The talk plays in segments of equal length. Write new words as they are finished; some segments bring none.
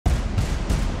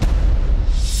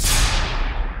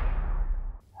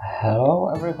Hello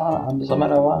everyone, I'm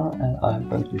Zameravan and I'm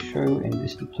going to show you in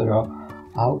this tutorial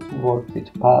how to work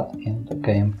with path in the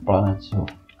game Planet Zoo.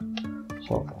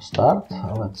 So for start,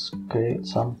 let's create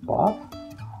some path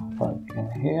right in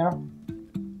here.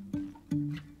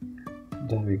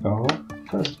 There we go.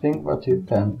 First thing what you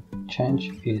can change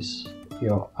is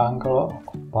your angle of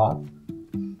path.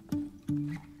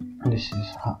 This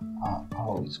is how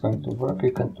it's going to work.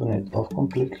 You can turn it off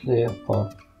completely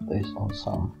or based on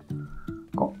some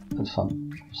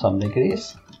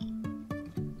degrees.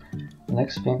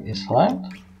 Next thing is length.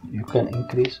 You can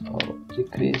increase or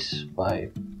decrease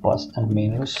by plus and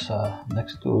minus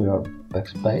next to your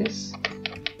backspace.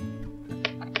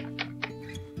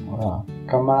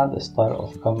 Camera, the style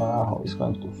of camera, how it's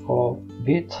going to follow.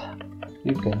 Width,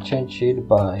 you can change it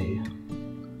by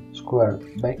square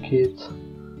bracket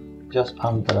just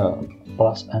under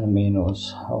plus and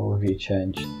minus, how we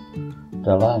change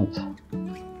the length.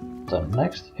 The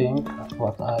next thing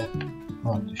what I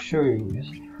want to show you is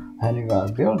when you are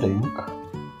building,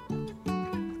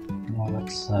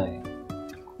 let's say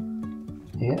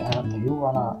here, and you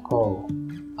wanna go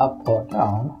up or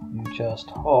down, you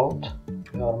just hold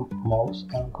your mouse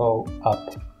and go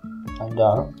up and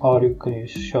down, or you can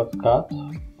use shortcut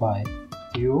by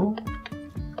U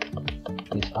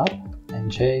is up and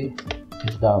J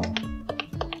is down.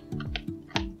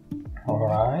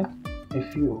 Alright,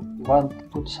 if you want to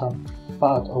put some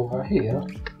path over here,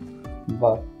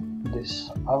 but this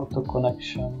auto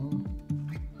connection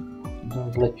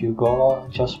don't let you go,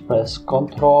 just press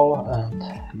Ctrl and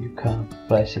you can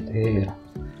place it here.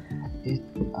 It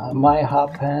might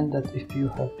happen that if you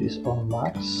have this on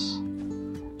max,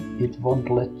 it won't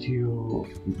let you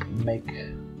make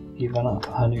even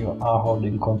when you are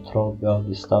holding Ctrl all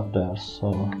the stuff there,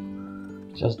 so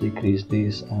just decrease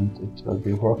this and it will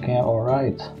be working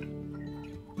alright.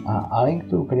 A link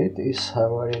to grid is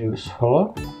very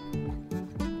useful.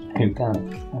 You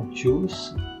can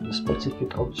choose the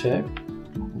specific object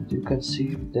and you can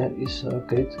see there is a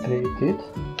grid created.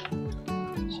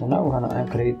 So now when I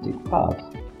create the path,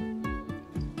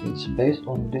 it's based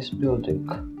on this building.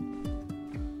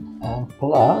 And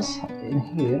plus in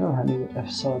here, when you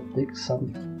have selected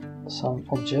some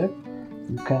object,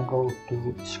 you can go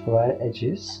to square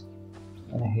edges,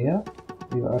 and here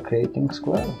you are creating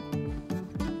square.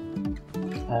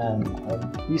 And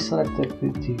we selected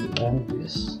with you and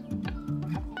this.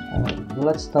 And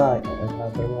let's try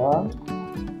another one.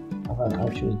 When I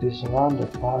choose this one, the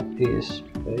path is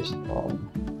based on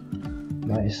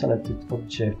my selected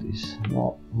object is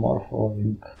not more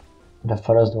following the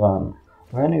first one.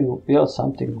 When you build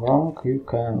something wrong, you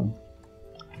can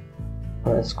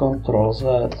press Ctrl Z,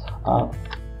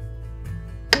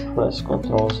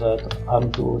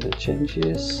 undo the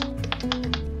changes.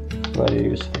 Very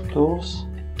useful tools.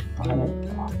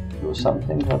 Do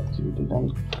something that you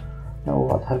didn't know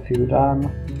what have you done.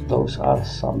 Those are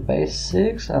some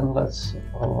basics, and let's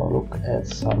look at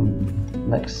some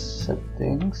next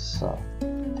settings.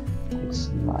 It's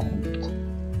not good.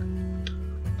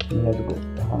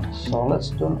 So let's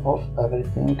turn off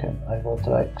everything and I will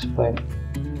try to explain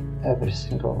every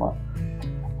single one.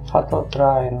 Photo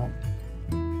train.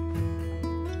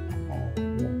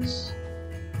 Let's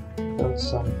build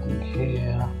something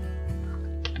here.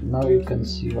 Now you can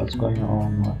see what's going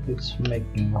on. It's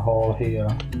making a hole here.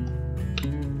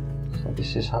 So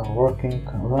this is how working.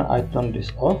 When I turn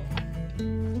this off,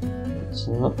 it's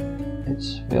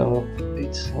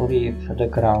leave the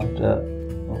ground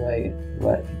way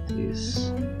where it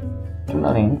is.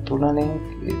 Tunneling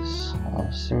is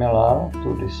similar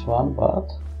to this one,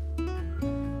 but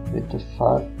with the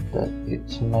fact that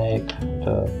it make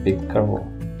the bigger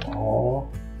hole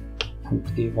and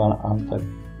even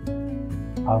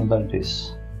under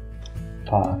this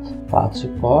path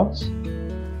supports.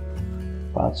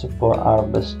 Path support are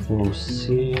best to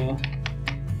see.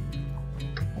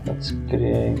 Let's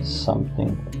create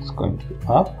something that's going to be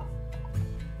up.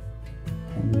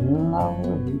 And now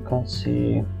you can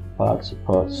see path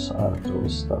supports are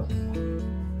those stuff.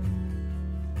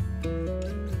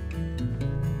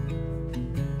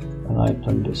 When I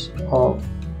turn this off,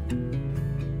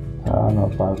 there are no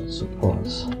path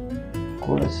supports.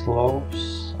 Cool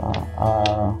slopes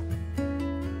are.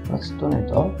 Let's turn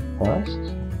it off first.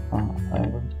 I'm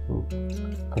going to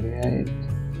create.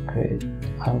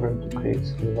 I'm going to create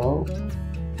slope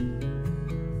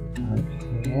right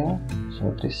here. So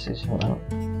this is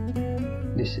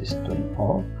turned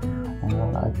off, and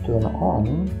when I turn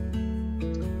on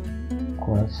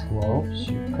cool slopes,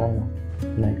 you can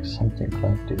make something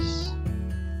like this.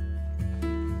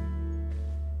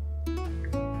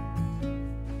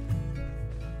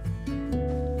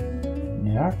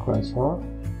 here, cursor,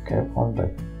 okay, on the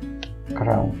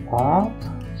ground part.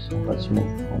 So let's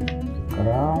move from the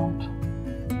ground.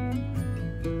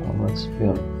 And let's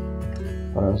build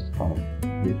first on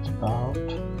it out.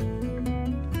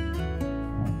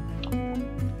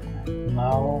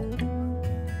 Now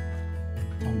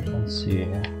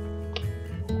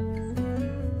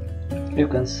you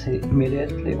can see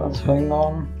immediately what's going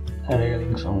on.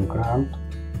 Railings on ground.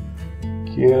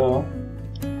 Here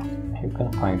you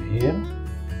can find here.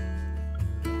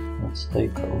 Let's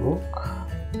take a look.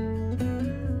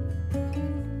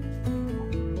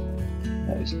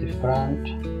 There is different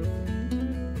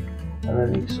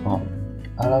railings on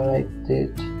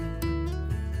elevated.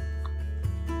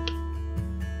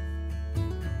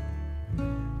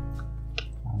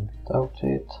 And without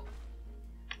it.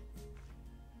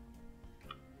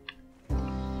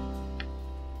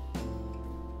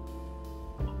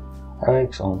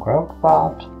 Railings on ground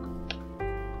part.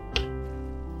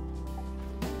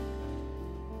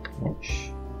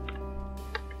 Which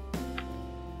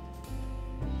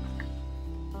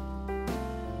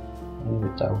and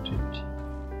without it.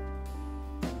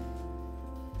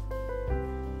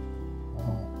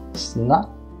 Snap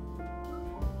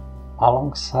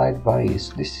alongside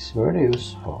bodies. This is very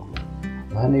useful.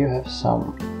 When you have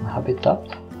some habitat,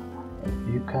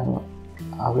 you can,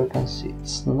 as you can see,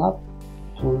 snap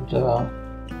to the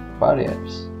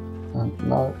barriers, and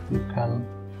now you can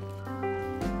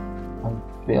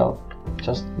build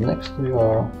just next to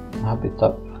your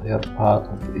habitat, your path.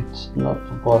 It's not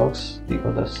works the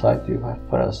other side. You have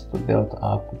first to build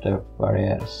up the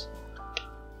barriers.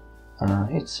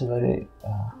 It's very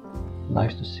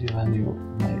nice to see when you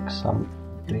make some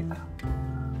big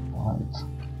and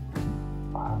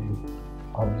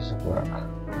how this work.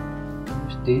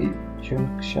 The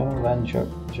junction when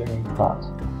joining path.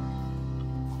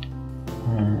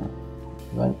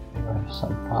 When you have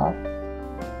some path,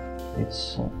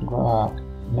 it's gonna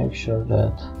make sure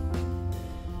that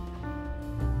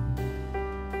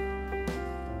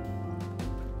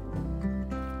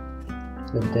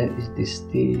there is this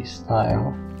T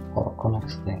style for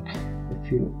connecting.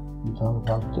 If you don't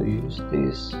want to use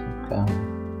this, you can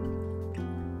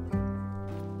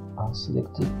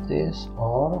unselect this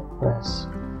or press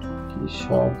key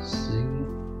short Z,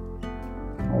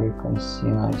 or you can see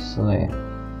nicely.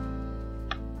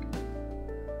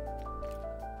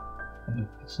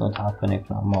 It's not happening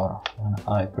no more when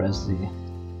I press the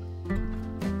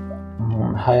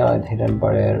highlight hidden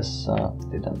barriers.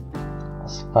 Didn't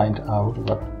find out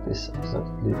what this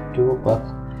exactly do, but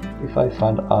if I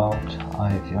find out,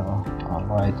 I will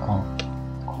write on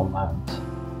comment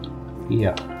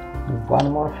here.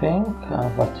 One more thing,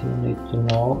 what you need to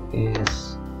know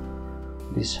is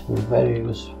this very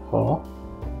useful.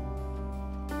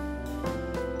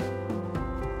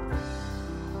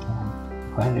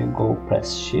 When you go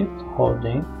press shift,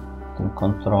 holding and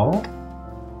control,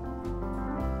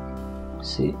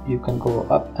 see, you can go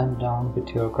up and down with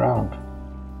your ground.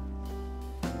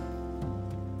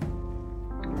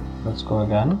 Let's go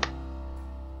again.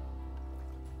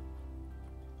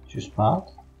 Choose path,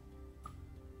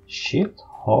 shift,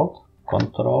 hold,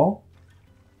 control,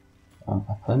 and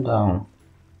up and down.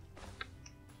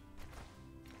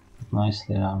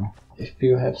 Nicely done. If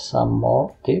you have some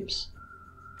more tips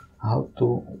how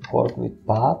to work with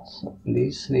paths,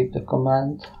 please leave the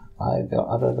comment. I will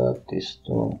add this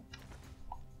to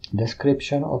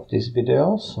description of this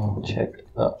video, so check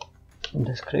the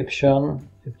description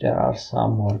if there are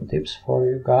some more tips for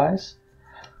you guys,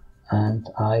 and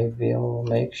I will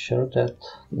make sure that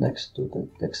next to the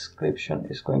description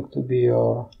is going to be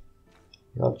your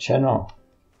channel,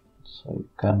 so you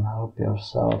can help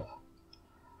yourself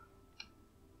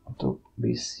to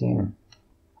be seen.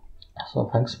 So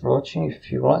thanks for watching.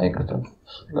 If you like, don't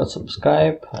forget to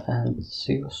subscribe, and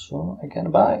see you soon again.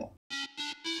 Bye.